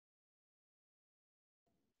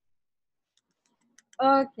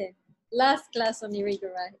Okay, last class on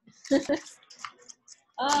Irigaray.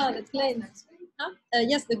 Ah, the planes. Huh?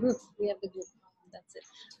 Yes, the group. We have the group. That's it.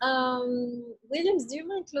 Williams, do you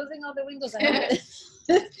mind closing all the windows? I have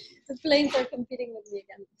the planes are competing with me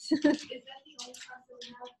again. Is that the only class that we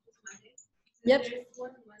have this Monday? Yep. There's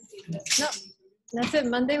one on Monday. No, that's it.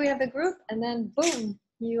 Monday we have a group, and then boom,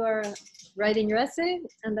 you are writing your essay,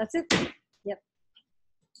 and that's it. Yep.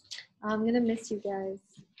 I'm gonna miss you guys.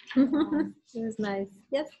 It was nice.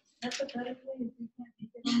 Yes. Hypothetically, if we can't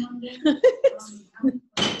make it on Monday, how many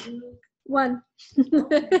classes do you? One.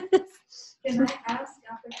 Can I ask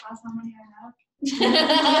after class how many I have?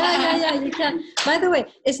 Yeah, you can. By the way,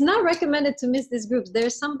 it's not recommended to miss these groups.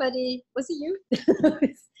 There's somebody, was it you?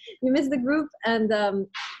 You missed the group, and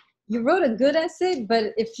you wrote a good essay,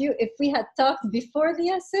 but if we had talked before the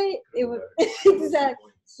essay, it would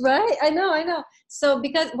exactly right. I know. So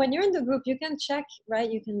because when you're in the group, you can check, right?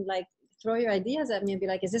 You can like throw your ideas at me and be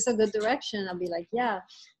like, is this a good direction? I'll be like, yeah.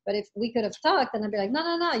 But if we could have talked, and I'd be like,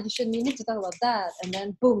 no, you need to talk about that, and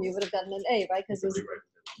then boom, you would have gotten an A, right? Because it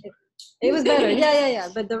was better. Yeah.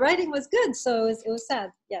 But the writing was good, so it was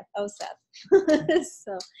sad. Yeah, I was sad.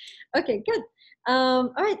 So, okay, good.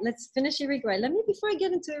 All right, let's finish Irigaray. Before I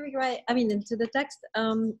get into Irigaray, into the text,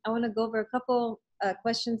 I want to go over a couple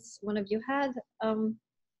questions one of you had.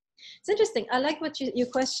 It's interesting. I like what your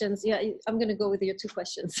questions. Yeah, I'm going to go with your two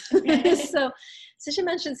questions. So she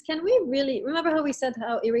mentions, can we really, remember how we said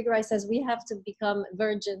how Irigaray says we have to become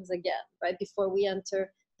virgins again, right? Before we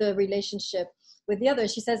enter the relationship with the other.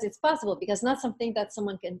 She says it's possible because not something that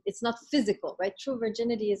someone can, it's not physical, right? True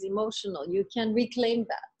virginity is emotional. You can reclaim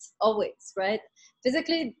that always, right?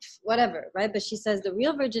 Physically, whatever, right? But she says the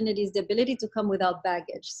real virginity is the ability to come without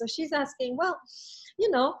baggage. So she's asking, well,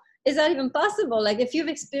 is that even possible? Like if you've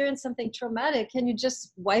experienced something traumatic, can you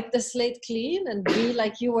just wipe the slate clean and be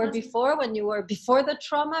like you were before when you were before the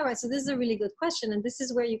trauma, right? So this is a really good question. And this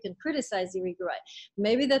is where you can criticize Irigaray.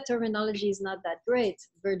 Maybe the terminology is not that great,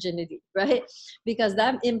 virginity, right? Because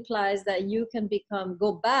that implies that you can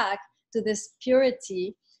go back to this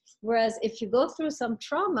purity. Whereas if you go through some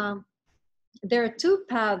trauma, there are two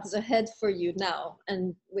paths ahead for you now,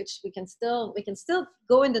 and which we can still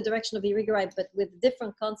go in the direction of Irigaray, but with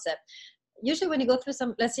different concept. Usually when you go through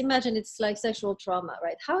let's imagine it's like sexual trauma,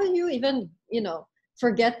 right? How do you even,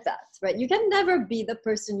 forget that, right? You can never be the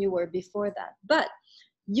person you were before that, but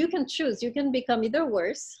you can choose. You can become either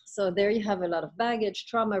worse. So there you have a lot of baggage,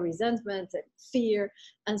 trauma, resentment, fear,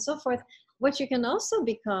 and so forth. What you can also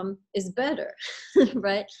become is better,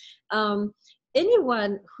 right?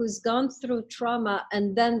 Anyone who's gone through trauma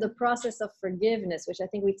and then the process of forgiveness, which I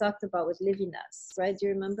think we talked about with Levinas, right? Do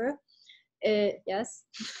you remember? Yes?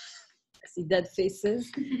 I see dead faces,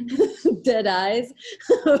 dead eyes.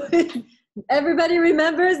 Everybody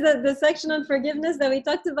remembers the section on forgiveness that we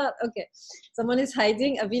talked about? Okay, someone is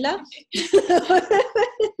hiding. Avila is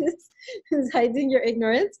hiding your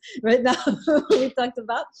ignorance right now. We talked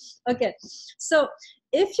about. Okay, so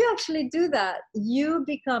if you actually do that, you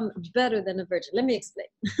become better than a virgin. Let me explain.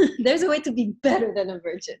 There's a way to be better than a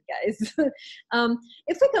virgin, guys.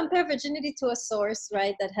 If we compare virginity to a source,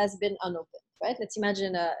 right, that has been unopened, right? Let's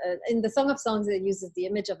imagine in the Song of Songs, it uses the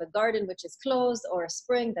image of a garden which is closed or a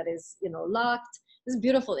spring that is, locked. This is a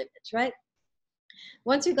beautiful image, right?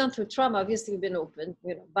 Once you've gone through trauma, obviously you've been opened,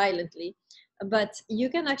 violently, but you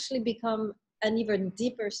can actually become an even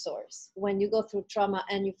deeper source when you go through trauma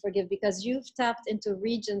and you forgive, because you've tapped into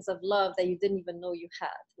regions of love that you didn't even know you had.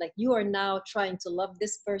 Like you are now trying to love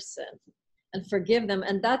this person and forgive them,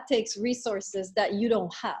 and that takes resources that you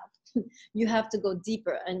don't have. You have to go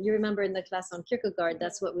deeper. And you remember in the class on Kierkegaard,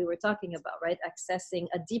 that's what we were talking about, right? Accessing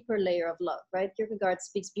a deeper layer of love, right? Kierkegaard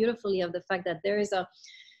speaks beautifully of the fact that there is a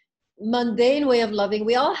mundane way of loving.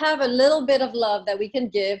 We all have a little bit of love that we can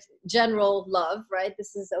give, general love, right?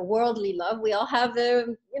 This is a worldly love. We all have a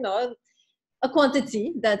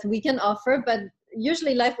quantity that we can offer, but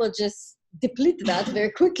usually life will just deplete that very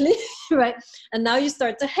quickly, right? And now you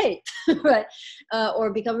start to hate, right? Or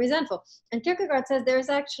become resentful. And Kierkegaard says there's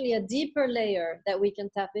actually a deeper layer that we can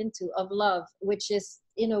tap into of love, which is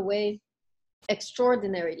in a way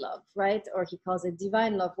extraordinary love, right? Or he calls it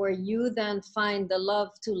divine love, where you then find the love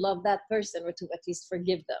to love that person, or to at least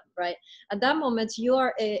forgive them, right? At that moment, you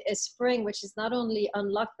are a spring which is not only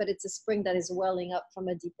unlocked, but it's a spring that is welling up from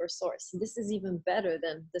a deeper source. This is even better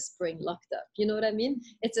than the spring locked up. You know what I mean?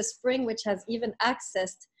 It's a spring which has even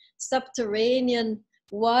accessed subterranean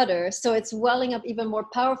water, so it's welling up even more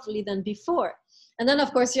powerfully than before. And then,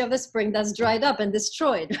 of course, you have a spring that's dried up and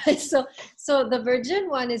destroyed, right? So the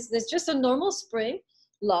virgin one is just a normal spring,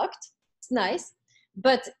 locked. It's nice.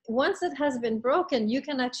 But once it has been broken, you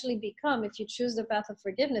can actually become, if you choose the path of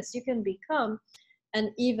forgiveness, you can become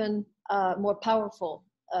an even more powerful,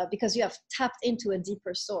 because you have tapped into a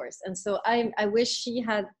deeper source. And so I wish she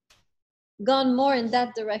had gone more in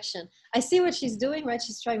that direction. I see what she's doing, right?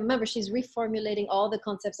 She's trying, remember, she's reformulating all the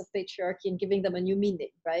concepts of patriarchy and giving them a new meaning,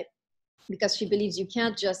 right? Because she believes you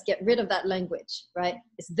can't just get rid of that language, right?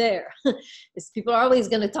 It's there. People are always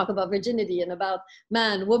going to talk about virginity and about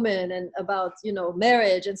man, woman, and about, you know,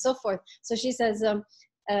 marriage and so forth. So she says,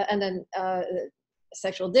 and then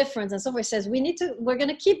sexual difference and so forth, says we're going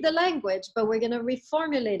to keep the language, but we're going to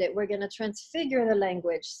reformulate it. We're going to transfigure the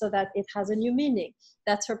language so that it has a new meaning.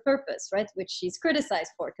 That's her purpose, right? Which she's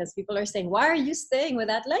criticized for, because people are saying, why are you staying with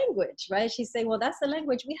that language, right? She's saying, well, that's the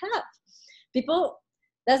language we have. People,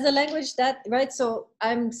 that's the language that, right? So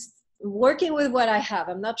I'm working with what I have.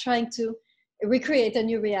 I'm not trying to recreate a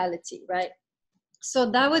new reality, right? So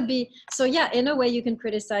that would be, so yeah, in a way you can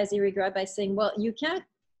criticize Irigaray by saying, well, you can't,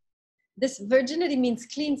 this virginity means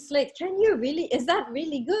clean slate. Can you really, is that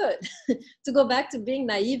really good to go back to being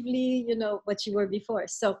naively, you know, what you were before?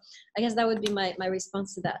 So I guess that would be my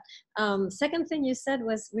response to that. Second thing you said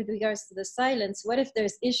was with regards to the silence, what if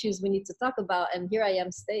there's issues we need to talk about? And here I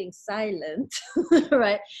am staying silent,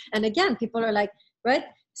 right? And again, people are like, right?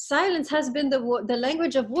 Silence has been the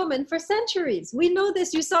language of women for centuries. We know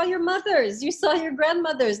this. You saw your mothers, you saw your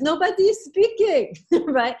grandmothers. Nobody is speaking,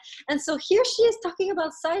 right? And so here she is talking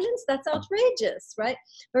about silence. That's outrageous, right?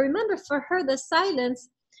 But remember, for her, the silence,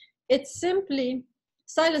 it's simply,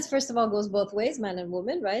 silence, first of all, goes both ways, man and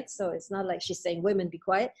woman, right? So it's not like she's saying, women, be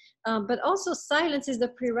quiet. But also silence is the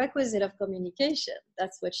prerequisite of communication.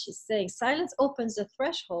 That's what she's saying. Silence opens the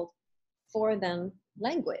threshold for them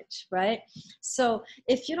language, right? So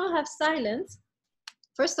if you don't have silence,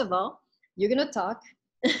 first of all, you're going to talk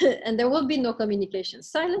and there will be no communication.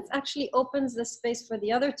 Silence actually opens the space for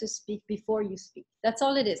the other to speak before you speak. That's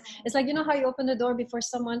all it is. It's like, you know how you open the door before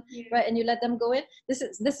someone, right? And you let them go in. This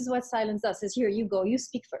is what silence does. Is here you go, you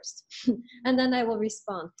speak first and then I will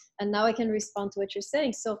respond. And now I can respond to what you're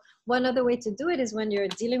saying. So one other way to do it is when you're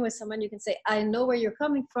dealing with someone, you can say, I know where you're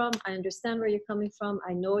coming from. I understand where you're coming from.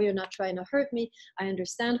 I know you're not trying to hurt me. I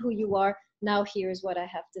understand who you are. Now here's what I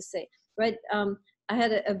have to say, right? I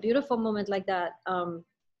had a beautiful moment like that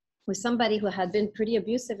with somebody who had been pretty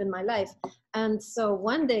abusive in my life. And so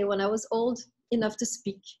one day when I was old enough to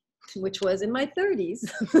speak, which was in my 30s,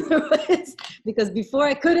 right? Because before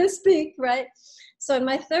I couldn't speak, right? So in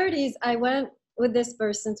my 30s, I went with this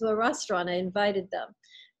person to a restaurant. I invited them.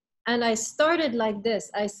 And I started like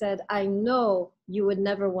this. I said, I know you would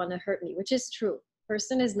never want to hurt me, which is true.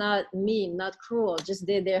 Person is not mean, not cruel, just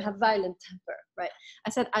they have violent temper, right?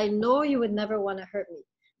 I said, I know you would never want to hurt me.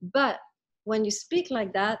 But when you speak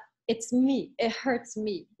like that, it's me, it hurts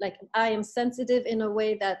me. Like I am sensitive in a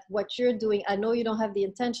way that what you're doing, I know you don't have the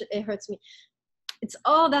intention, it hurts me. It's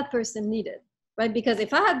all that person needed, right? Because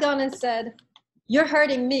if I had gone and said, you're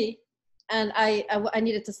hurting me, and I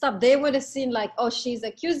needed to stop, they would have seen like, oh, she's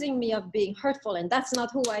accusing me of being hurtful and that's not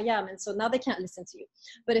who I am. And so now they can't listen to you.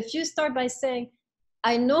 But if you start by saying,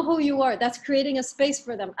 I know who you are, that's creating a space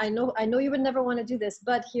for them. I know you would never want to do this,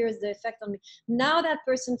 but here's the effect on me. Now that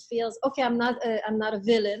person feels, okay, I'm not a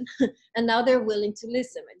villain. And now they're willing to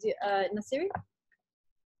listen. Nasiri?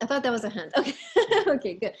 I thought that was a hand. Okay,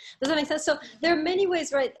 okay, good. Does that make sense? So there are many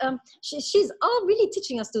ways, right? She's all really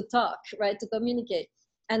teaching us to talk, right? To communicate.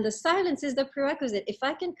 And the silence is the prerequisite. If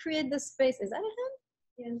I can create the space, is that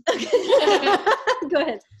a hand? Yeah. Okay. Go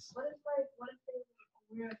ahead. What if they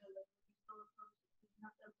were aware that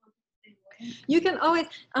not that approach the same way? You can always,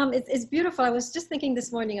 it's beautiful. I was just thinking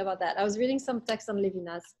this morning about that. I was reading some text on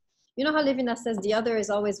Levinas. You know how Levinas says the other is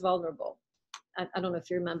always vulnerable. I don't know if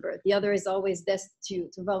you remember. The other is always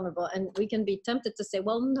destitute, vulnerable. And we can be tempted to say,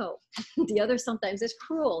 well, no, the other sometimes is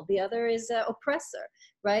cruel. The other is an oppressor,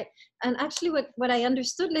 right? And actually what I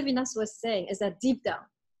understood Levinas was saying is that deep down,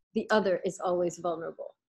 the other is always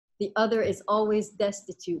vulnerable. The other is always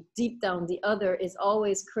destitute. Deep down, the other is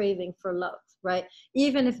always craving for love, right?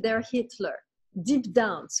 Even if they're Hitler, deep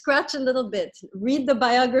down, scratch a little bit, read the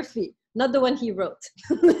biography, not the one he wrote,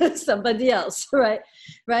 somebody else, right?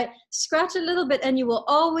 Scratch a little bit and you will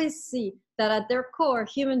always see that at their core,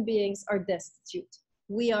 human beings are destitute.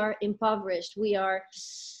 We are impoverished. We are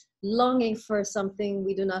longing for something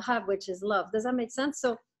we do not have, which is love. Does that make sense?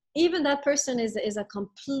 So even that person is a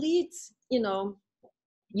complete,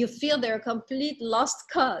 you feel they're a complete lost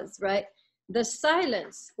cause, right? The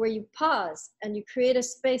silence where you pause and you create a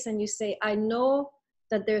space and you say, I know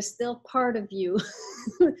that there's still part of you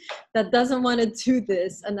that doesn't want to do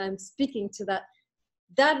this. And I'm speaking to that.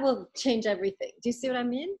 That will change everything. Do you see what I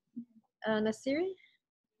mean? Nasiri?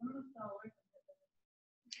 I don't know if that'll work.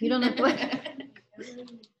 You don't know what?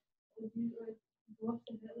 Would you like go up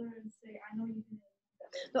to Hitler and say, I know you didn't?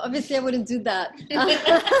 No, obviously, I wouldn't do that.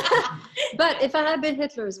 But if I had been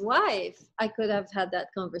Hitler's wife, I could have had that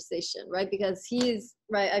conversation, right? Because he is,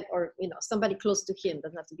 right, or, you know, somebody close to him,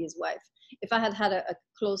 doesn't have to be his wife. If I had had a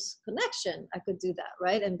close connection, I could do that,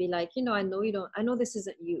 right? And be like, you know, I know you don't, I know this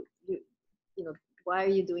isn't you. You know, why are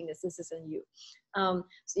you doing this? This isn't you. So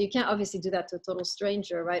you can't obviously do that to a total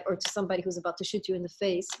stranger, right? Or to somebody who's about to shoot you in the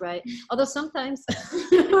face, right? Although sometimes,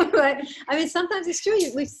 right? I mean, sometimes it's true.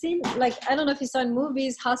 We've seen, like, I don't know if you saw in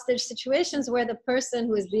movies, hostage situations where the person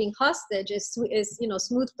who is being hostage is you know,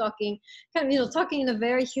 smooth talking, kind of, you know, talking in a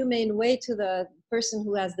very humane way to the person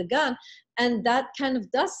who has the gun. And that kind of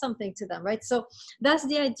does something to them, right? So that's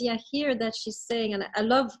the idea here that she's saying. And I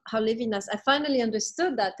love how Levinas, I finally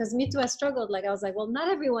understood that, because me too, I struggled. Like, I was like, well, not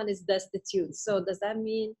everyone is destitute. So does that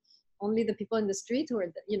mean only the people in the street who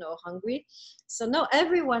are, you know, hungry? So no,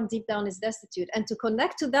 everyone deep down is destitute. And to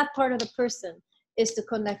connect to that part of the person is to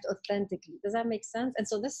connect authentically. Does that make sense? And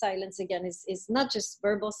so this silence, again, is not just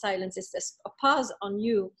verbal silence. It's just a pause on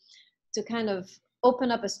you to kind of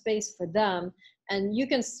open up a space for them. And you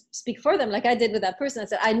can speak for them, like I did with that person. I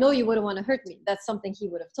said, I know you wouldn't want to hurt me. That's something he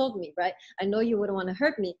would have told me, right? I know you wouldn't want to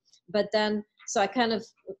hurt me. But then, so I kind of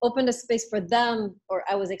opened a space for them, or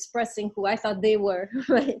I was expressing who I thought they were,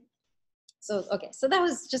 right? So, okay, so that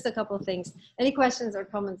was just a couple of things. Any questions or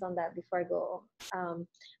comments on that before I go?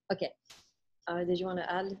 Okay, did you want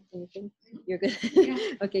to add anything? You're good? Yeah.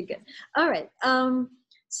 Okay, good. All right.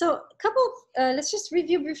 So a couple, let's just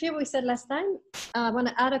review briefly what we said last time. I want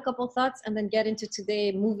to add a couple thoughts and then get into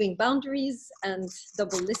today, moving boundaries and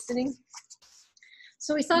double listening.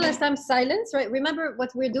 So we saw last time silence, right? Remember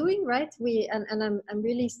what we're doing, right? And I'm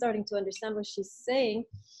really starting to understand what she's saying.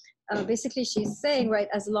 Basically, she's saying, right,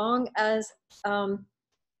 as long as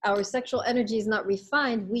our sexual energy is not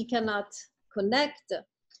refined, we cannot connect.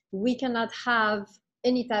 We cannot have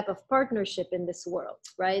any type of partnership in this world,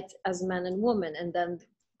 right? As man and woman. And then,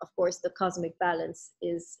 of course, the cosmic balance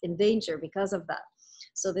is in danger because of that.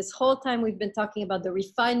 So this whole time we've been talking about the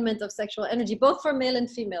refinement of sexual energy, both for male and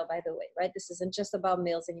female, by the way, right? This isn't just about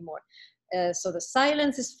males anymore. So the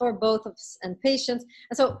silence is for both of us, and patience.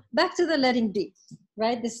 And so back to the letting be,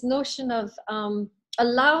 right? This notion of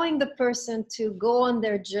allowing the person to go on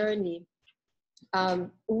their journey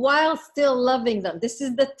while still loving them. This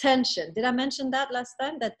is the tension. Did I mention that last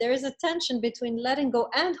time? That there is a tension between letting go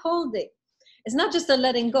and holding. It's not just a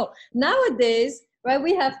letting go. Nowadays, right,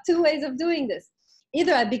 we have two ways of doing this.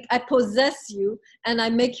 Either I possess you and I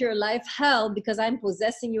make your life hell because I'm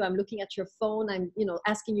possessing you. I'm looking at your phone. I'm, you know,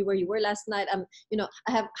 asking you where you were last night. I'm, you know,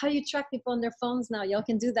 how do you track people on their phones now? Y'all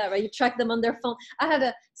can do that, right? You track them on their phone. I had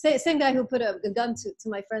a same guy who put a gun to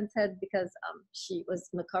my friend's head because she was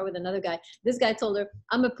in the car with another guy. This guy told her,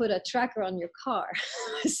 I'm gonna put a tracker on your car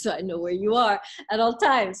so I know where you are at all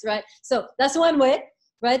times, right? So that's one way,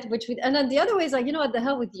 right? And then the other way is like, you know what, the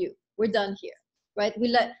hell with you. We're done here. Right?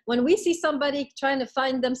 When we see somebody trying to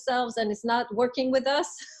find themselves and it's not working with us,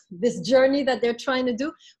 this journey that they're trying to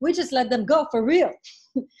do, we just let them go for real.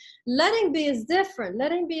 Letting be is different.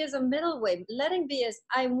 Letting be is a middle way. Letting be is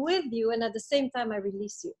I'm with you and at the same time I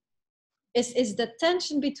release you. It's the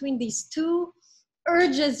tension between these two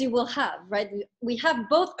urges you will have, right? We have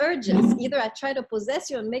both urges. Either I try to possess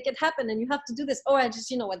you and make it happen and you have to do this, or I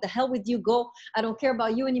just, you know what, the hell with you, go. I don't care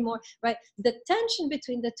about you anymore, right? The tension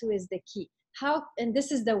between the two is the key. And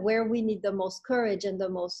this is where we need the most courage and the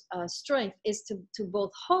most strength is to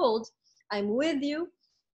both hold, I'm with you,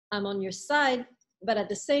 I'm on your side, but at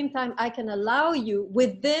the same time, I can allow you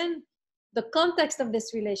within the context of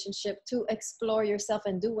this relationship to explore yourself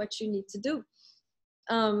and do what you need to do.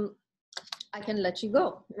 I can let you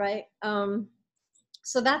go, right?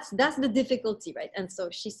 So that's the difficulty, right? And so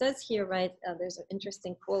she says here, right, there's an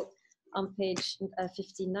interesting quote on page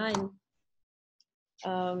 59,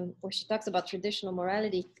 where she talks about traditional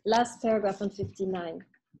morality. Last paragraph on 59.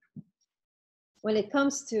 When it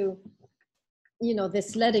comes to, you know,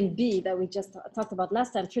 this letting be that we just talked about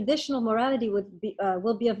last time, traditional morality will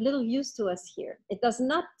be of little use to us here. It does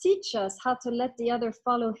not teach us how to let the other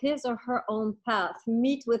follow his or her own path,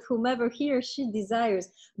 meet with whomever he or she desires,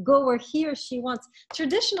 go where he or she wants.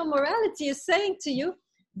 Traditional morality is saying to you,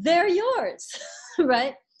 they're yours,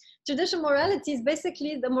 right? Traditional morality is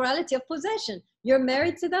basically the morality of possession. You're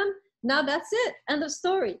married to them, now that's it, end of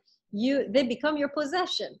story. They become your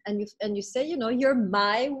possession, and you say, you know, you're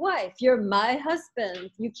my wife, you're my husband,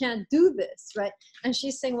 you can't do this, right? And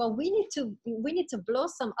she's saying, well, we need to blow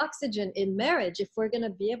some oxygen in marriage if we're going to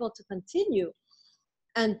be able to continue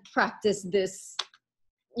and practice this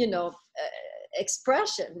you know,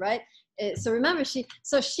 expression, right? So remember, she's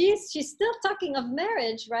still talking of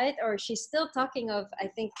marriage, right? Or she's still talking of, I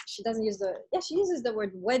think she doesn't use she uses the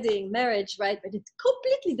word wedding, marriage, right? But it's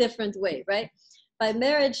completely different way, right? By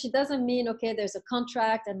marriage, she doesn't mean, okay, there's a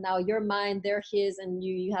contract and now you're mine, they're his, and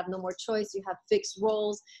you have no more choice, you have fixed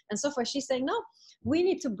roles and so forth. She's saying, no, we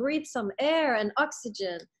need to breathe some air and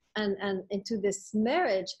oxygen and into this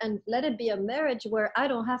marriage, and let it be a marriage where I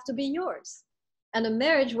don't have to be yours, and a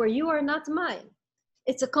marriage where you are not mine.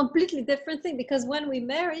 It's a completely different thing, because when we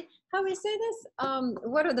marry, how we say this?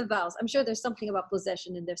 What are the vows? I'm sure there's something about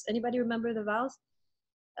possession in there. Anybody remember the vows?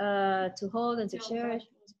 To hold and to cherish,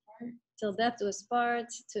 till death do us part,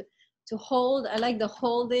 to hold. I like the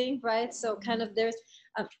holding, right? So kind of there's,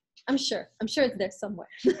 I'm sure it's there somewhere,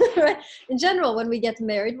 right? In general, when we get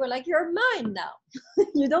married, we're like, you're mine now.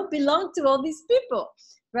 You don't belong to all these people,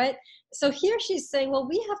 right? So here she's saying, well,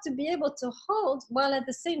 we have to be able to hold while at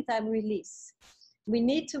the same time release. We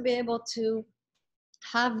need to be able to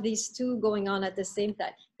have these two going on at the same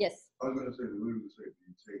time. Yes? I was going to say, Luce would say, do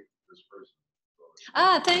you take this person?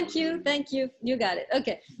 Ah, thank you. You got it.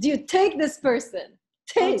 Okay. Do you take this person?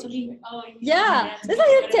 Take. Yeah. It's like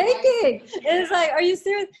you're taking. It's like, are you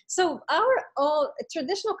serious? So our all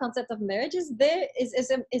traditional concept of marriage is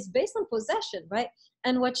based on possession, right?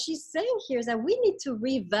 And what she's saying here is that we need to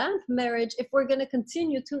revamp marriage if we're going to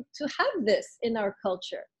continue to have this in our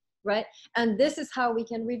culture, right? And this is how we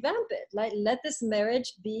can revamp it. Like, let this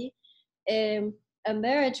marriage be a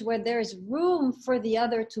marriage where there is room for the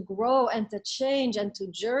other to grow and to change and to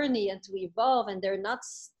journey and to evolve, and they're not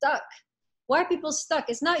stuck. Why are people stuck?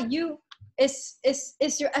 It's not you, it's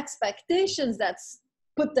your expectations that's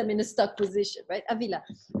put them in a stuck position, right? Avila,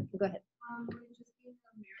 go ahead. Would it just be in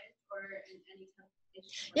a marriage or in any kind of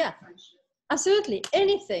relationship? Yeah, absolutely,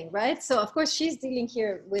 anything, right? So of course she's dealing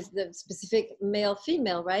here with the specific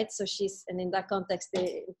male-female, right? So she's, and in that context,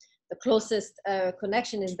 the closest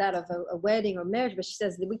connection is that of a wedding or marriage, but she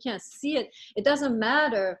says that we can't see it. It doesn't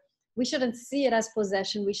matter. We shouldn't see it as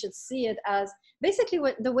possession. We should see it as, basically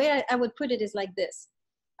the way I would put it is like this.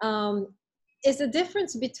 Is the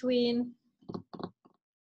difference between,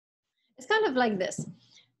 it's kind of like this.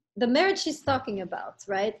 The marriage she's talking about,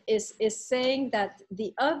 right, is saying that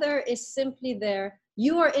the other is simply there.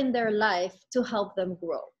 You are in their life to help them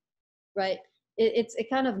grow, right? It's a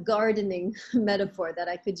kind of gardening metaphor that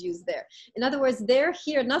I could use there. In other words, they're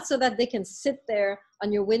here not so that they can sit there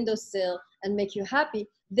on your windowsill and make you happy.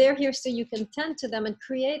 They're here so you can tend to them and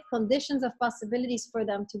create conditions of possibilities for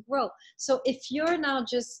them to grow. So if you're now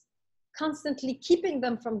just constantly keeping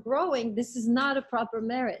them from growing, this is not a proper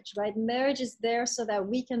marriage, right? Marriage is there so that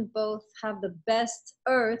we can both have the best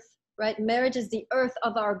earth, right? Marriage is the earth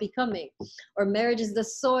of our becoming, or marriage is the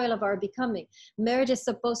soil of our becoming. Marriage is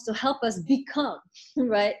supposed to help us become,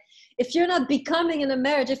 right? If you're not becoming in a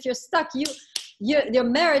marriage, if you're stuck, your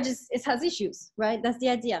marriage has issues, right? That's the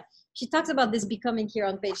idea. She talks about this becoming here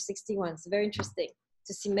on page 61. It's very interesting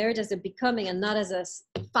to see marriage as a becoming and not as a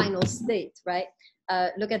final state, right?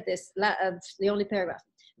 Look at this, the only paragraph.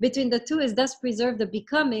 Between the two is thus preserved the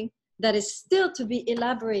becoming that is still to be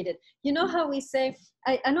elaborated. You know how we say,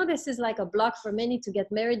 I know this is like a block for many to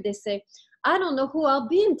get married. They say, I don't know who I'll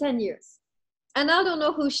be in 10 years. And I don't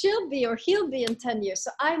know who she'll be or he'll be in 10 years.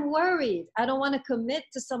 So I'm worried. I don't want to commit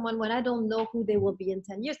to someone when I don't know who they will be in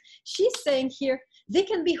 10 years. She's saying here, they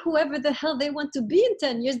can be whoever the hell they want to be in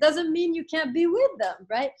 10 years. Doesn't mean you can't be with them,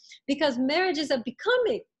 right? Because marriage is a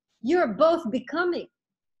becoming. You're both becoming.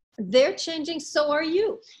 They're changing, so are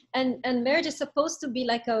you. And marriage is supposed to be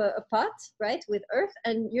like a pot, right, with earth.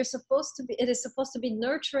 And it is supposed to be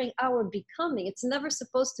nurturing our becoming. It's never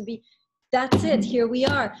supposed to be, that's it, here we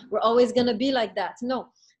are, we're always going to be like that. No,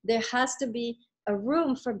 there has to be a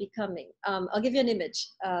room for becoming. I'll give you an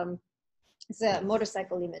image. It's a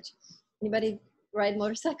motorcycle image. Anybody ride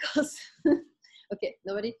motorcycles? Okay,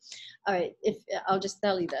 nobody? All right, I'll just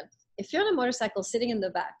tell you then. If you're on a motorcycle sitting in the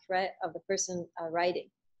back, right, of the person riding,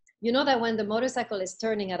 you know that when the motorcycle is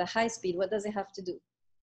turning at a high speed, what does it have to do?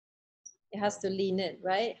 It has to lean in,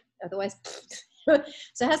 right? Otherwise, so it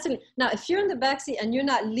has to. Now, if you're in the backseat and you're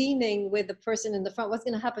not leaning with the person in the front, what's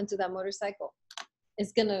going to happen to that motorcycle?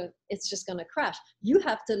 It's just gonna crash. You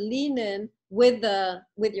have to lean in with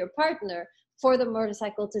your partner for the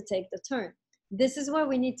motorcycle to take the turn. This is what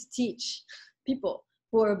we need to teach people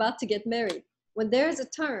who are about to get married. When there is a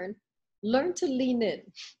turn, learn to lean in.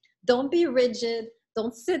 Don't be rigid.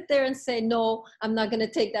 Don't sit there and say, no, I'm not going to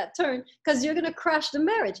take that turn, because you're going to crash the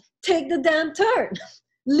marriage. Take the damn turn.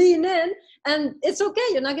 Lean in, and it's okay.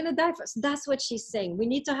 You're not going to die first. That's what she's saying. We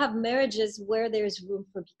need to have marriages where there's room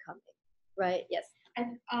for becoming, right? Yes.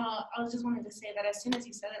 I just wanted to say that as soon as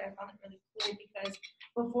you said it, I found it really cool because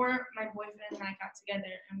before my boyfriend and I got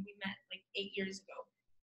together, and we met like 8 years ago,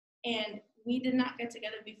 and we did not get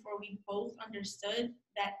together before we both understood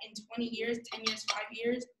that in 20 years, 10 years, 5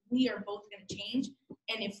 years, we are both going to change.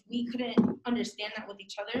 And if we couldn't understand that with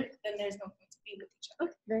each other, then there's no point to be with each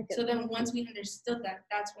other. Very good. So then once we understood that,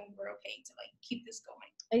 that's when we're okay to like keep this going.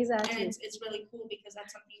 Exactly. And it's really cool because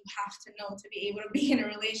that's something you have to know to be able to be in a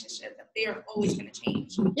relationship, that they are always going to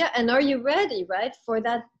change. Yeah, and are you ready, right, for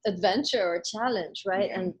that adventure or challenge, right?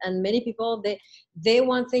 Yeah. And many people, they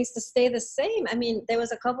want things to stay the same. I mean, there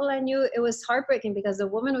was a couple I knew, it was heartbreaking because the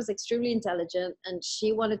woman was extremely intelligent and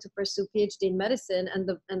she wanted to pursue PhD in medicine, and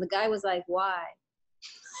the guy was like, why?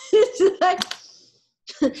 It's like,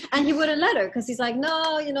 and he wouldn't let her because he's like,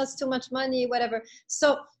 no, you know, it's too much money, whatever.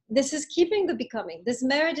 So this is keeping the becoming. This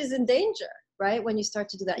marriage is in danger, right? When you start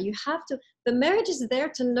to do that, you have to, the marriage is there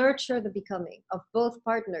to nurture the becoming of both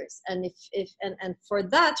partners. And and for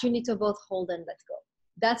that, you need to both hold and let go.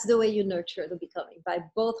 That's the way you nurture the becoming, by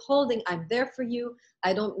both holding, I'm there for you.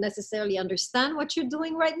 I don't necessarily understand what you're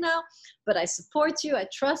doing right now, but I support you, I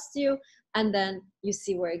trust you. And then you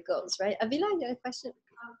see where it goes, right? Avila, you have a question?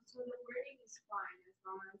 So the wording is fine as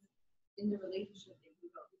long as in the relationship that you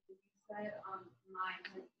go. Because you said my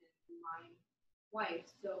husband and my wife,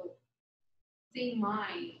 so saying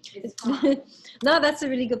mine is fine. No, that's a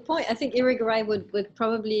really good point. I think Irigaray would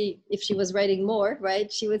probably, if she was writing more,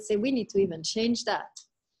 right, she would say we need to even change that,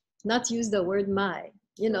 not use the word my.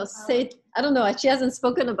 You know, say, I don't know, she hasn't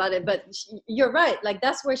spoken about it, but you're right. Like,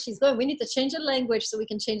 that's where she's going. We need to change the language so we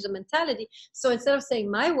can change the mentality. So instead of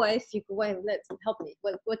saying my wife, you could, well, let's help me.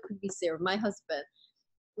 What could we say? Or my husband.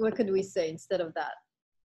 What could we say instead of that?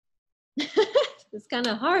 It's kind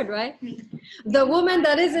of hard, right? The woman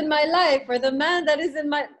that is in my life, or the man that is in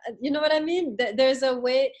my, you know what I mean? There's a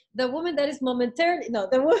way, the woman that is momentarily, no,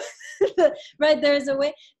 the woman, right? There's a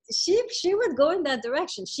way. She would go in that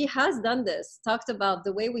direction. She has done this, talked about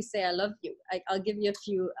the way we say I love you. I'll give you a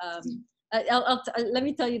few, let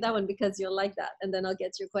me tell you that one because you'll like that, and then I'll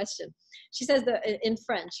get to your question. She says that in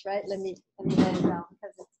French, right? Let me write it down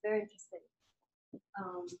because it's very interesting.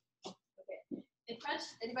 Okay. In French,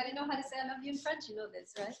 anybody know how to say I love you in French? You know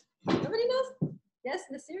this, right? Nobody knows? Yes,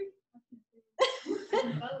 Nasir? Who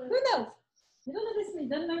knows? You don't know this? You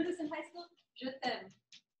didn't learn this in high school? Je t'aime.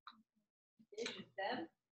 Okay, je t'aime.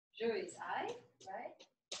 Je is I, right?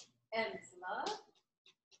 M is love.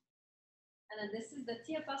 And then this is the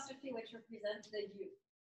T apostrophe, which represents the you.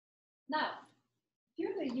 Now, if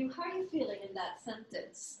you're the you, how are you feeling in that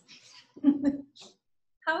sentence?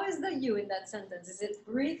 How is the you in that sentence? Is it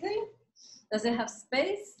breathing? Does it have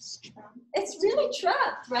space? It's really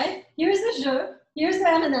trapped, right? Here's the je, here's the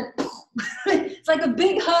M, and then it's like a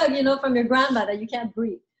big hug, you know, from your grandma that you can't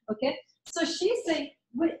breathe, okay? So she's saying,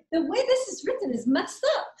 wait, the way this is written is messed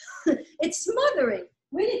up. It's smothering.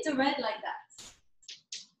 We need to write like that.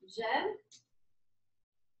 J'aime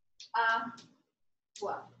à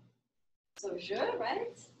toi. So je,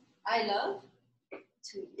 right? I love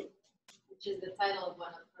to you, which is the title of one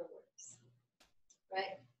of her works,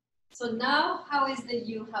 right? So now, how is the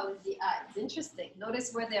you, how is the I? It's interesting.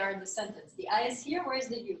 Notice where they are in the sentence. The I is here, where's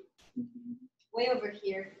the you? Way over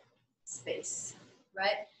here, space,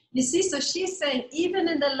 right? You see, so she's saying, even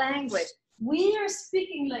in the language, we are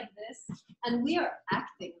speaking like this, and we are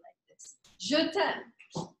acting like this. Je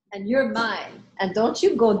t'aime, and you're mine. And don't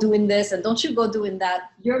you go doing this, and don't you go doing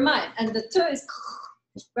that. You're mine. And the te is,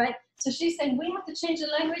 right? So she's saying, we have to change the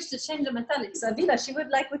language to change the mentality. So Avila, she would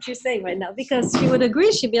like what you're saying right now, because she would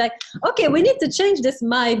agree. She'd be like, okay, we need to change this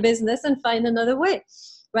my business and find another way,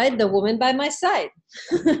 right? The woman by my side,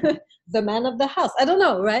 the man of the house. I don't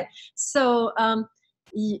know, right? So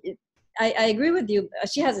I agree with you.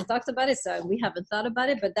 She hasn't talked about it, so we haven't thought about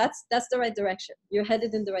it, but that's the right direction. You're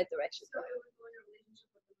headed in the right direction. So it would go in a relationship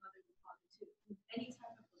with the mother and father too. Any type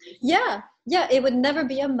of relationship. Yeah, it would never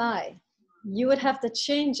be a my. You would have to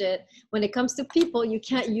change it. When it comes to people, you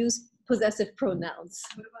can't use possessive pronouns.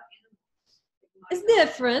 What about animals? It's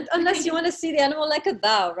different, unless you want to see the animal like a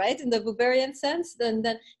thou, right? In the Buberian sense, then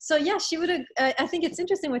so yeah, she would. I think it's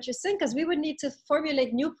interesting what you're saying, because we would need to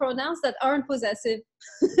formulate new pronouns that aren't possessive.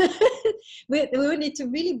 we would need to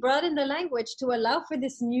really broaden the language to allow for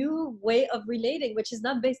this new way of relating, which is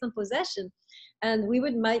not based on possession. And we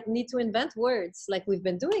might need to invent words, like we've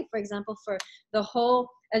been doing, for example, for the whole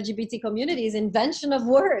LGBT community's invention of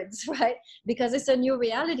words, right? Because it's a new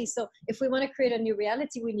reality. So if we want to create a new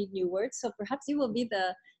reality, we need new words. So perhaps you will be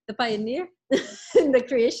the pioneer in the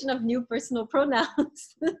creation of new personal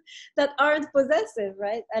pronouns that aren't possessive,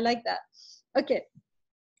 right? I like that. Okay,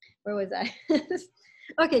 where was I?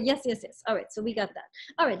 Okay, yes, yes, yes. All right, so we got that.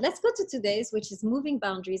 All right, let's go to today's, which is moving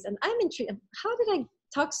boundaries. And I'm intrigued. How did I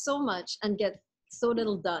talk so much and get so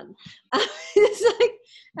little done? It's like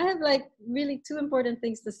I have like really two important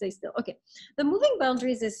things to say still. Okay, the moving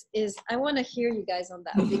boundaries is I want to hear you guys on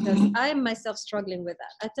that because I'm myself struggling with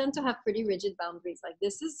that. I tend to have pretty rigid boundaries. Like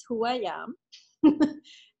this is who I am,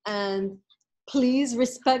 and please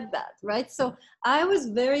respect that, right? So I was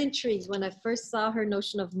very intrigued when I first saw her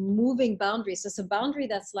notion of moving boundaries. So it's a boundary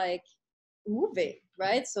that's like moving,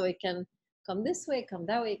 right? So it can come this way, come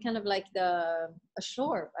that way, kind of like a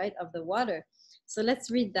shore, right, of the water. So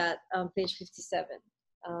let's read that on page 57.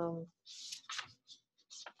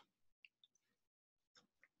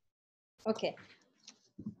 Okay.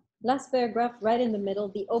 Last paragraph, right in the middle,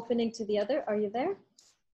 the opening to the other. Are you there?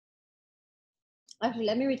 Actually,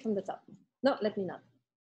 let me read from the top. No, let me not.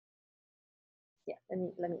 Yeah,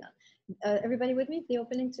 let me not. Everybody with me? The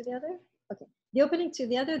opening to the other? Okay. The opening to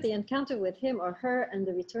the other, the encounter with him or her, and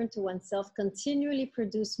the return to oneself continually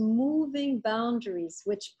produce moving boundaries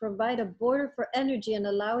which provide a border for energy and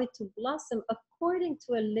allow it to blossom according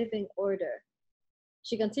to a living order.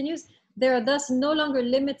 She continues, there are thus no longer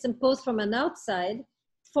limits imposed from an outside,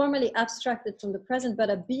 formally abstracted from the present, but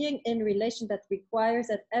a being in relation that requires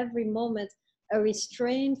at every moment a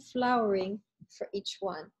restrained flowering for each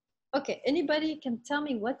one. Okay, anybody can tell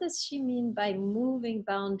me what does she mean by moving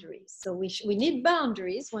boundaries? So we need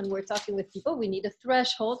boundaries when we're talking with people. We need a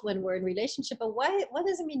threshold when we're in relationship. But what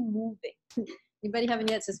does it mean moving? Anybody have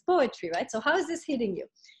any? It says poetry, right? So how is this hitting you?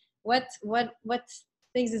 What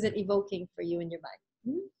things is it evoking for you in your mind?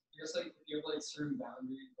 I guess like you have like certain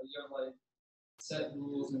boundaries, but you have like set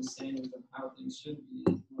rules and standards of how things should be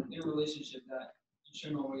in a relationship that you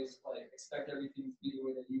shouldn't always like expect everything to be the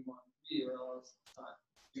way that you want it to be, or else it's not.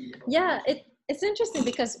 Yeah, it's interesting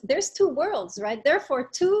because there's two worlds, right? Therefore,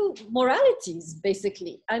 two moralities,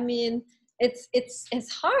 basically. I mean, it's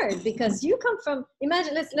hard because you come from.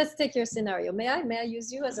 Imagine, let's take your scenario. May I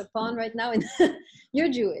use you as a pawn right now? And you're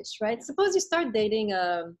Jewish, right? Suppose you start dating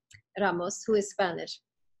Ramos, who is Spanish.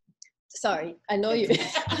 Sorry, I know you.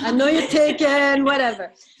 I know you're taken,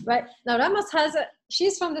 whatever, right? Now Ramos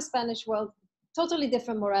she's from the Spanish world, totally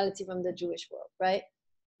different morality from the Jewish world, right?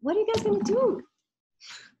 What are you guys gonna do?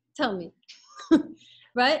 Tell me,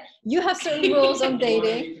 right? You have certain rules on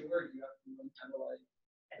dating.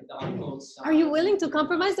 Are you willing to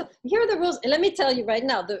compromise? Here are the rules. Let me tell you right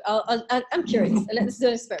now. I'm curious. Let's do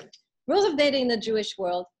an experiment. Rules of dating in the Jewish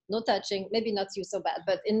world: no touching. Maybe not you so bad,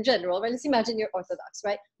 but in general, right? Let's imagine you're Orthodox,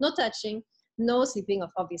 right? No touching, no sleeping.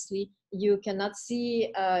 Obviously, you cannot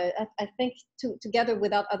see. I think together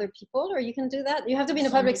without other people, or you can do that. You have to be in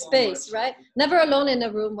a public space, right? Never alone in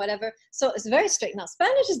a room, whatever. So it's very strict. Now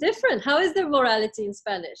Spanish is different. How is their morality in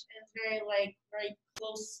Spanish? It's very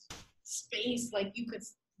close space. Like you could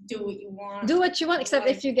do what you want. Do what you want, except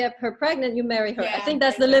if you get her pregnant, you marry her. Yeah, I think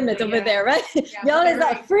that's the limit over there, right? Yeah, Y'all is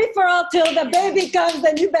like free for all till the baby comes,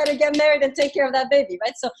 then you better get married and take care of that baby,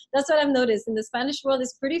 right? So that's what I've noticed. In the Spanish world,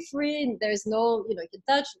 it's pretty free. There's no, you can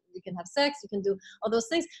touch, you can have sex, you can do all those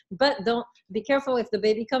things, but don't be careful. If the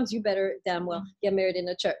baby comes, you better damn well get married in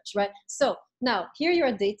a church, right? So now here you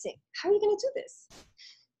are dating. How are you going to do this?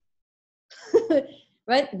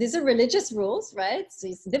 Right? These are religious rules, right? So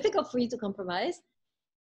it's difficult for you to compromise.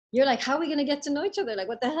 You're like, how are we going to get to know each other? Like,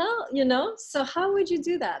 what the hell, So how would you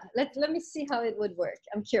do that? Let me see how it would work.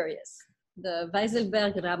 I'm curious. The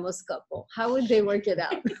Weiselberg-Ramos couple, how would they work it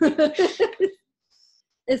out?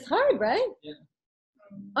 It's hard, right? Yeah.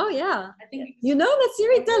 Oh, yeah. I think Let's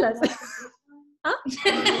hear it. Tell us. Huh?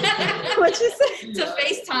 What'd you say? to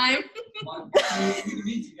FaceTime. We can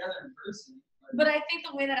be together in person. But I think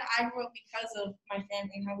the way that I grew up because of my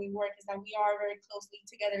family and how we work is that we are very closely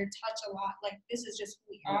together, touch a lot. Like this is just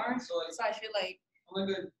who we are. So I feel like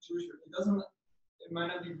unlike a Jewish, it might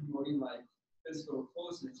not be promoting like physical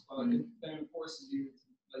closeness, but it then forces you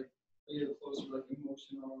to like feel closer, like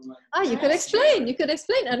emotional and like. You could explain.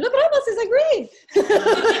 And look, Ramos is agreeing.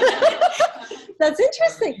 That's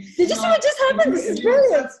interesting. Did you see what just happened? This is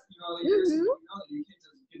brilliant. You can't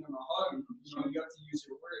just give them a hug. You have to use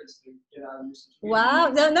your words to get out of your situation. Wow,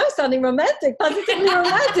 no, sounding romantic, positively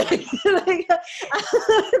romantic.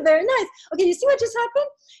 Very nice. Okay, you see what just happened?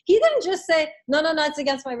 He didn't just say, no, it's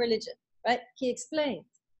against my religion, right? He explained.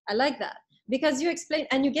 I like that. Because you explained,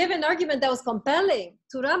 and you gave an argument that was compelling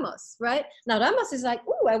to Ramos, right? Now Ramos is like,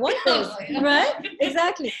 ooh, I want this, right?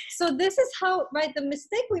 Exactly. So this is how, right, the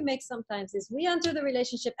mistake we make sometimes is we enter the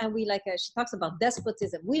relationship and we she talks about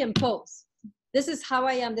despotism. We impose. This is how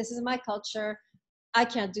I am. This is my culture. I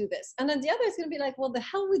can't do this. And then the other is going to be like, well, the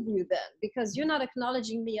hell with you then, because you're not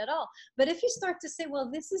acknowledging me at all. But if you start to say, well,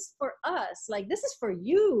 this is for us, like this is for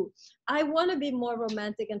you. I want to be more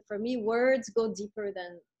romantic. And for me, words go deeper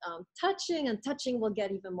than touching, and touching will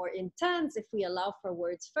get even more intense if we allow for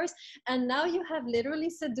words first. And now you have literally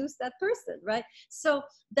seduced that person, right? So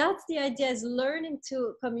that's the idea, is learning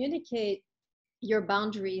to communicate your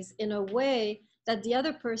boundaries in a way that the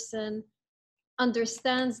other person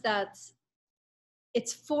understands that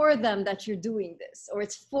it's for them that you're doing this, or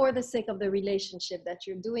it's for the sake of the relationship that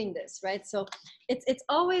you're doing this, right? So it's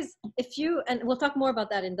always, if you, and we'll talk more about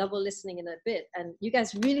that in double listening in a bit, and you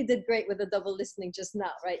guys really did great with the double listening just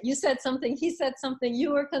now, right? You said something, he said something,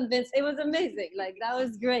 you were convinced, it was amazing. Like, that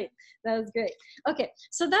was great. That was great. Okay,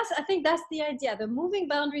 so I think that's the idea. The moving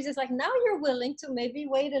boundaries is like, now you're willing to maybe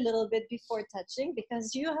wait a little bit before touching,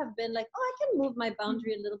 because you have been like, oh, I can move my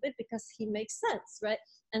boundary a little bit because he makes sense, right?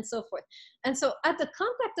 And so forth. And so at the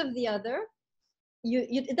contact of the other,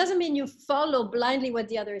 it doesn't mean you follow blindly what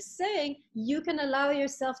the other is saying. You can allow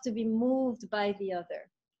yourself to be moved by the other,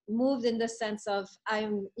 moved in the sense of,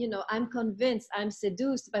 I'm convinced, I'm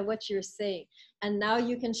seduced by what you're saying. And now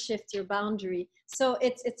you can shift your boundary. So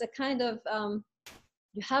it's a kind of,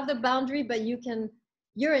 you have the boundary, but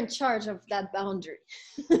you're in charge of that boundary,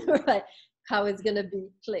 right? How it's going to be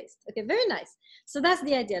placed. Okay, very nice. So that's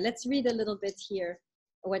the idea. Let's read a little bit here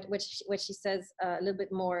what she says a little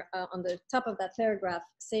bit more on the top of that paragraph,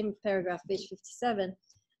 same paragraph, page 57.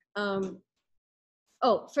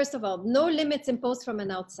 First of all, no limits imposed from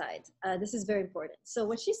an outside. This is very important. So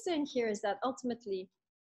what she's saying here is that ultimately,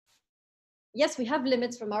 yes, we have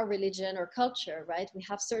limits from our religion or culture, right? We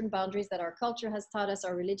have certain boundaries that our culture has taught us,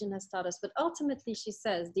 our religion has taught us, but ultimately, she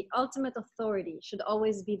says, the ultimate authority should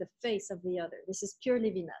always be the face of the other. This is pure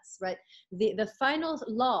Levinas, right? The final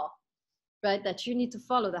law, right, that you need to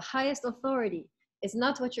follow, the highest authority, is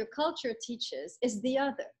not what your culture teaches, is the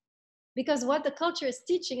other. Because what the culture is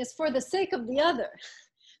teaching is for the sake of the other.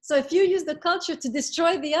 So if you use the culture to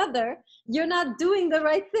destroy the other, you're not doing the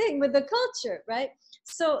right thing with the culture, right?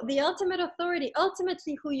 So the ultimate authority,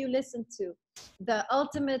 ultimately who you listen to, the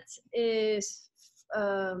ultimate is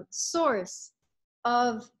source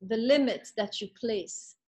of the limit that you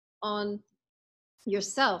place on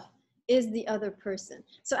yourself is the other person.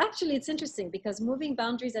 So actually it's interesting, because moving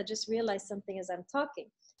boundaries, I just realized something as I'm talking.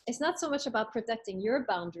 It's not so much about protecting your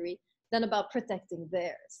boundary than about protecting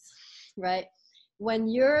theirs, right? When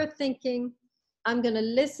you're thinking, I'm going to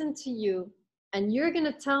listen to you and you're going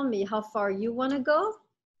to tell me how far you want to go,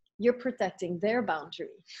 you're protecting their boundary,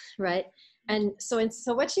 right? And so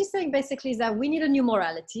what she's saying basically is that we need a new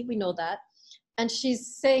morality. We know that. And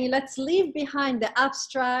she's saying, let's leave behind the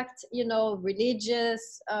abstract,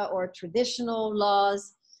 religious or traditional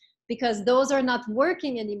laws, because those are not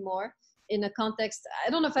working anymore in a context. I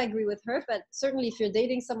don't know if I agree with her, but certainly if you're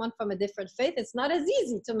dating someone from a different faith, it's not as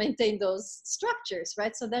easy to maintain those structures,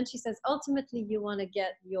 right? So then she says, ultimately, you want to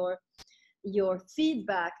get your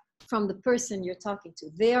feedback from the person you're talking to.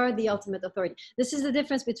 They are the ultimate authority. This is the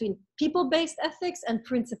difference between people-based ethics and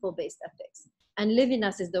principle-based ethics. And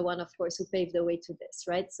Levinas is the one, of course, who paved the way to this,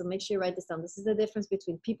 right? So make sure you write this down. This is the difference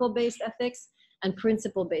between people-based ethics and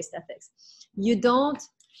principle-based ethics. You don't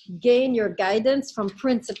gain your guidance from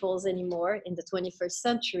principles anymore in the 21st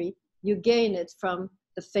century. You gain it from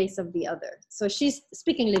the face of the other. So she's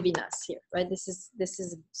speaking Levinas here, right? This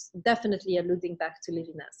is definitely alluding back to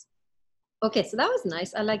Levinas. Okay, so that was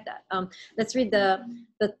nice. I like that. Let's read the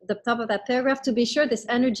top of that paragraph. To be sure, this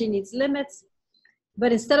energy needs limits.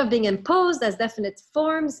 But instead of being imposed as definite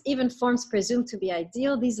forms, even forms presumed to be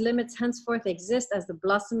ideal, these limits henceforth exist as the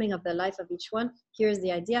blossoming of the life of each one. Here's the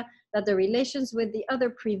idea that the relations with the other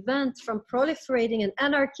prevent from proliferating in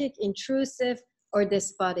anarchic, intrusive, or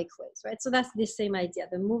despotic ways, right? So that's the same idea,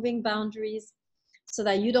 the moving boundaries, so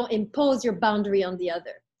that you don't impose your boundary on the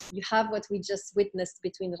other. You have what we just witnessed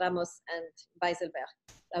between Ramos and Weiselberg.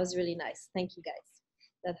 That was really nice. Thank you, guys.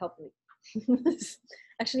 That helped me.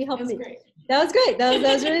 Actually helped me. Great. That was great. That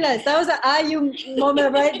was really nice. That was an you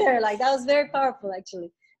moment right there. Like, that was very powerful,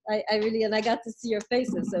 actually. I really, and I got to see your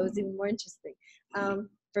faces, so it was even more interesting,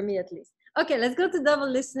 for me at least. Okay, let's go to double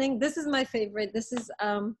listening. This is my favorite. This is,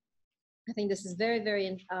 I think this is very,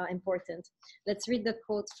 very important. Let's read the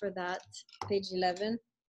quote for that, page 11.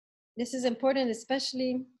 This is important,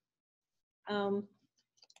 especially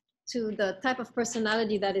to the type of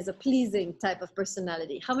personality that is a pleasing type of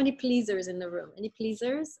personality. How many pleasers in the room? Any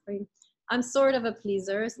pleasers? I'm sort of a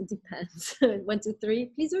pleaser. It depends. 1, 2, 3.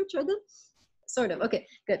 Pleaser, Jordan? Sort of. Okay,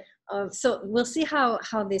 good. So we'll see how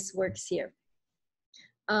this works here.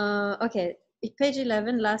 Okay, page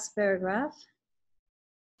 11, last paragraph.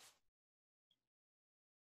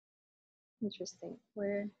 Interesting.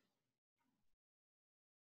 Where?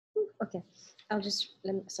 Okay, I'll just,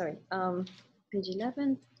 sorry, page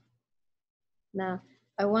 11. Now,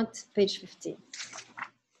 I want page 15.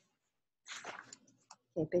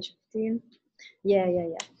 Okay, page 15. Yeah.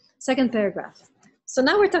 Second paragraph. So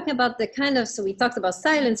now we're talking about the kind of, so we talked about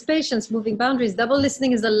silence, patience, moving boundaries. Double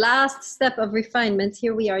listening is the last step of refinement.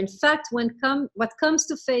 Here we are. In fact, what comes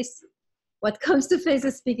to face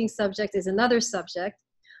a speaking subject is another subject.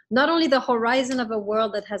 Not only the horizon of a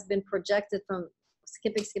world that has been projected from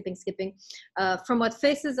from what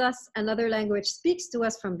faces us, another language speaks to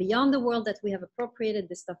us from beyond the world that we have appropriated.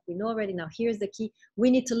 This stuff we know already. Now here's the key. We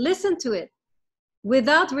need to listen to it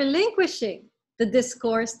without relinquishing the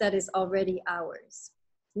discourse that is already ours.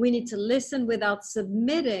 We need to listen without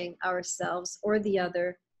submitting ourselves or the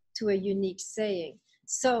other to a unique saying.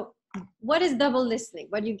 So what is double listening?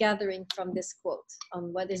 What are you gathering from this quote?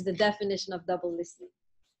 What is the definition of double listening?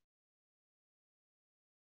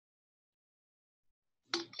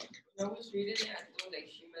 I was reading it, I thought like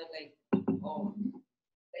she meant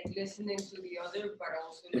like listening to the other, but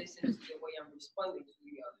also listening to the way I'm responding to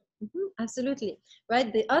the other. Absolutely,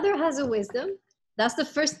 right? The other has a wisdom. That's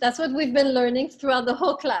what we've been learning throughout the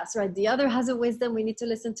whole class, right? The other has a wisdom. We need to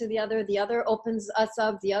listen to the other opens us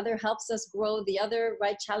up. The other helps us grow. The other,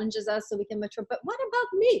 right, challenges us so we can mature. But what about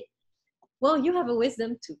me? Well, you have a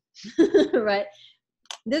wisdom too, right?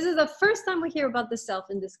 This is the first time we hear about the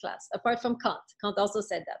self in this class, apart from Kant. Kant also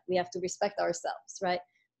said that we have to respect ourselves, right?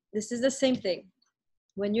 This is the same thing.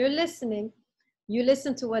 When you're listening, you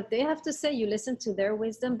listen to what they have to say, you listen to their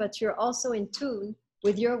wisdom, but you're also in tune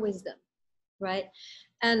with your wisdom, right?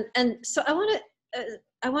 And so I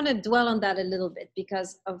want to dwell on that a little bit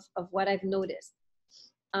because of what I've noticed.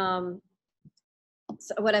 So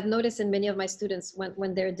what I've noticed in many of my students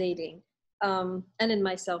when they're dating, and in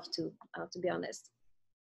myself too, to be honest.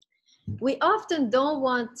 We often don't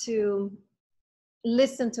want to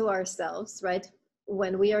listen to ourselves, right?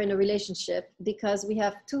 When we are in a relationship, because we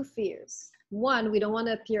have two fears. One, we don't want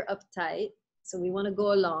to appear uptight. So we want to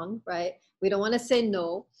go along, right? We don't want to say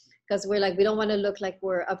no because we're like, we don't want to look like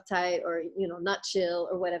we're uptight or, not chill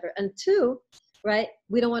or whatever. And two, right?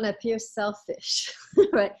 We don't want to appear selfish,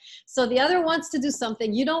 right? So the other wants to do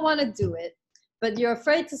something. You don't want to do it. But you're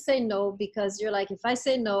afraid to say no because you're like, if I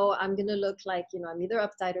say no, I'm going to look like, I'm either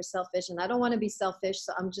uptight or selfish, and I don't want to be selfish.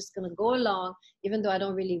 So I'm just going to go along, even though I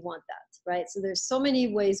don't really want that, right? So there's so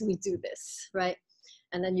many ways we do this, right?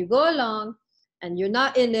 And then you go along and you're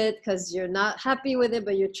not in it because you're not happy with it,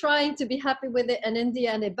 but you're trying to be happy with it. And in the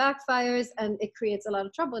end, it backfires and it creates a lot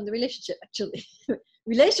of trouble in the relationship, actually.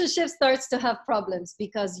 Relationship starts to have problems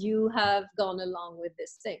because you have gone along with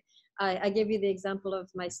this thing. I gave you the example of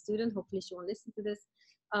my student, hopefully she won't listen to this,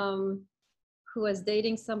 who was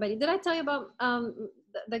dating somebody. Did I tell you about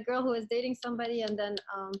the girl who was dating somebody and then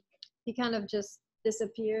he kind of just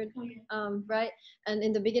disappeared, right? And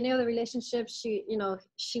in the beginning of the relationship, she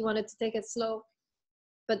wanted to take it slow,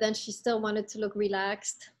 but then she still wanted to look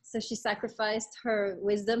relaxed. So she sacrificed her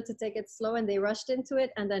wisdom to take it slow and they rushed into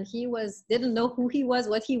it. And then he didn't know who he was,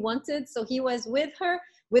 what he wanted. So he was with her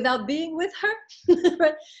without being with her.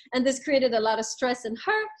 Right? And this created a lot of stress in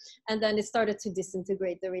her. And then it started to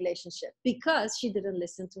disintegrate the relationship because she didn't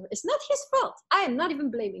listen to her. It's not his fault. I am not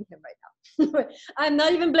even blaming him right now. I'm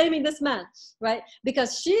not even blaming this man, right?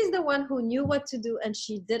 Because she's the one who knew what to do and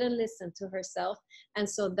she didn't listen to herself. And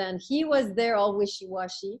so then he was there all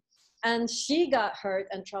wishy-washy and she got hurt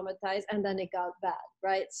and traumatized and then it got bad,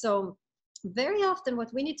 right? So very often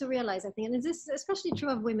what we need to realize, I think, and this is especially true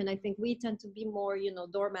of women, I think we tend to be more,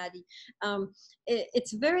 doormatty.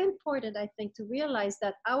 It's very important, I think, to realize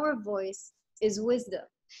that our voice is wisdom,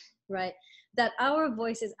 right? That our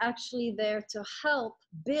voice is actually there to help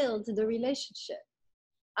build the relationship.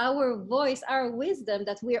 Our voice, our wisdom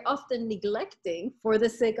that we're often neglecting for the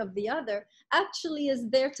sake of the other actually is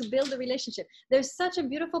there to build a relationship. There's such a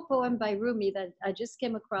beautiful poem by Rumi that I just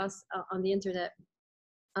came across on the internet.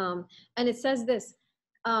 And it says this,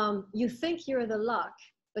 you think you're the lock,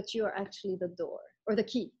 but you are actually the door, or the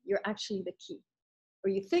key, you're actually the key. Or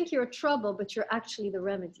you think you're trouble, but you're actually the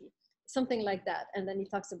remedy. Something like that. And then he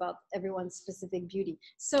talks about everyone's specific beauty.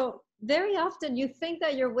 So very often you think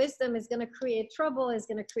that your wisdom is going to create trouble, is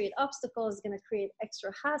going to create obstacles, is going to create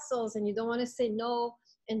extra hassles, and you don't want to say no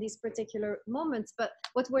in these particular moments. But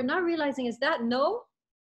what we're not realizing is that no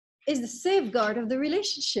is the safeguard of the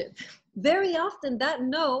relationship. Very often that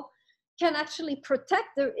no can actually protect,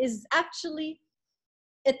 there is actually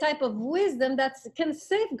a type of wisdom that can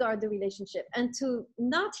safeguard the relationship. And to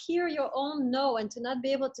not hear your own no and to not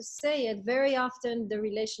be able to say it, very often the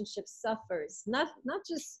relationship suffers. Not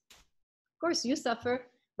just, of course you suffer,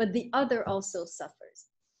 but the other also suffers,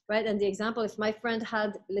 right? And the example, if my friend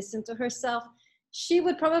had listened to herself, she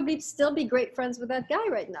would probably still be great friends with that guy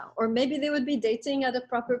right now, or maybe they would be dating at a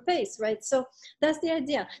proper pace, right? So that's the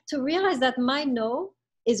idea, to realize that my no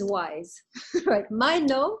is wise, right? My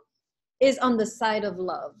no is on the side of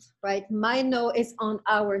love, right? My no is on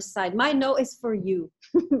our side. My no is for you.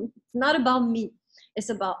 It's not about me. It's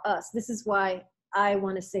about us. This is why I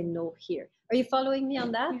want to say no here. Are you following me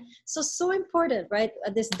on that? So important, right?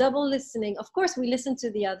 This double listening. Of course, we listen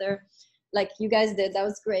to the other, like you guys did. That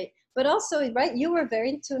was great. But also, right, you were very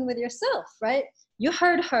in tune with yourself, right? You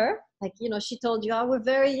heard her, like, you know, she told you, oh, we're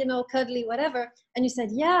very, you know, cuddly, whatever. And you said,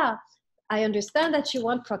 yeah, I understand that you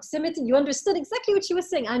want proximity. You understood exactly what she was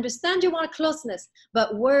saying. I understand you want closeness,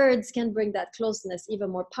 but words can bring that closeness even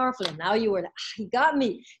more powerful. And now you were like, he got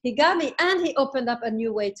me, and he opened up a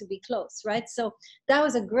new way to be close, right? So that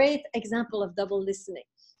was a great example of double listening.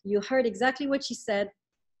 You heard exactly what she said,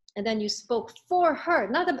 and then you spoke for her.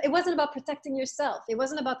 It wasn't about protecting yourself. It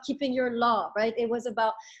wasn't about keeping your law, right? It was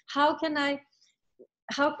about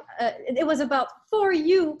it was about, for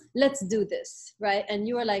you, let's do this, right? And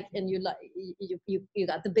you were like, and you got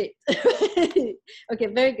the bait. Okay,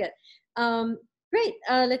 very good. Great.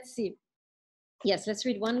 Let's see. Yes, let's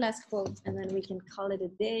read one last quote and then we can call it a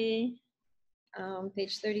day.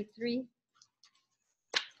 Page 33.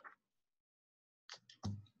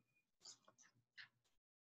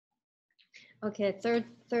 Okay,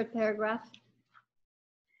 third paragraph.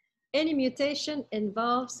 Any mutation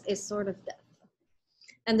involves a sort of death.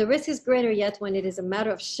 And the risk is greater yet when it is a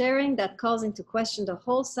matter of sharing that calls into question the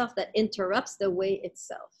whole self, that interrupts the way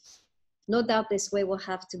itself. No doubt this way will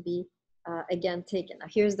have to be again taken. Now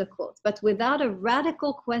here's the quote. But without a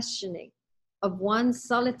radical questioning of one's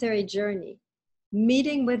solitary journey,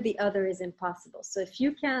 meeting with the other is impossible. So if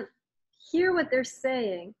you can't hear what they're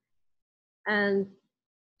saying and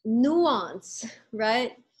nuance,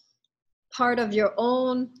 right, part of your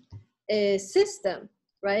own system,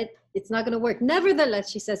 right, it's not going to work. Nevertheless,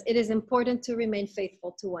 she says, it is important to remain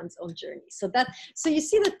faithful to one's own journey. So you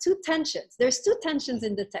see the two tensions. There's two tensions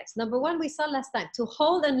in the text. Number one, we saw last time, to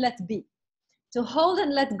hold and let be, to hold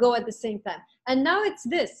and let go at the same time. And now it's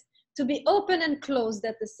this, to be open and closed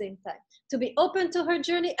at the same time, to be open to her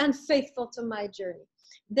journey and faithful to my journey.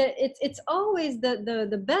 It's always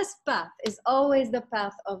the best path is always the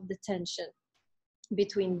path of the tension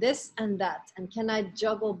between this and that. And can I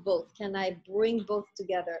juggle both? Can I bring both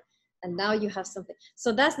together? And now you have something.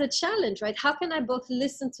 So that's the challenge, right? How can I both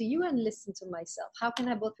listen to you and listen to myself? How can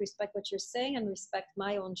I both respect what you're saying and respect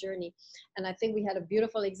my own journey? And I think we had a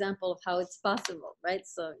beautiful example of how it's possible, right?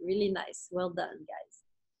 So really nice. Well done,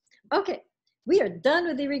 guys. Okay, we are done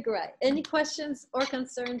with Irigaray. Any questions or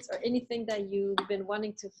concerns or anything that you've been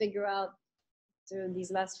wanting to figure out during these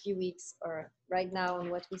last few weeks or right now on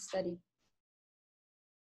what we studied?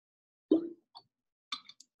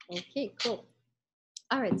 Okay, cool.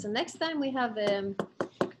 All right, so next time we have the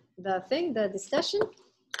discussion.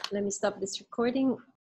 Let me stop this recording.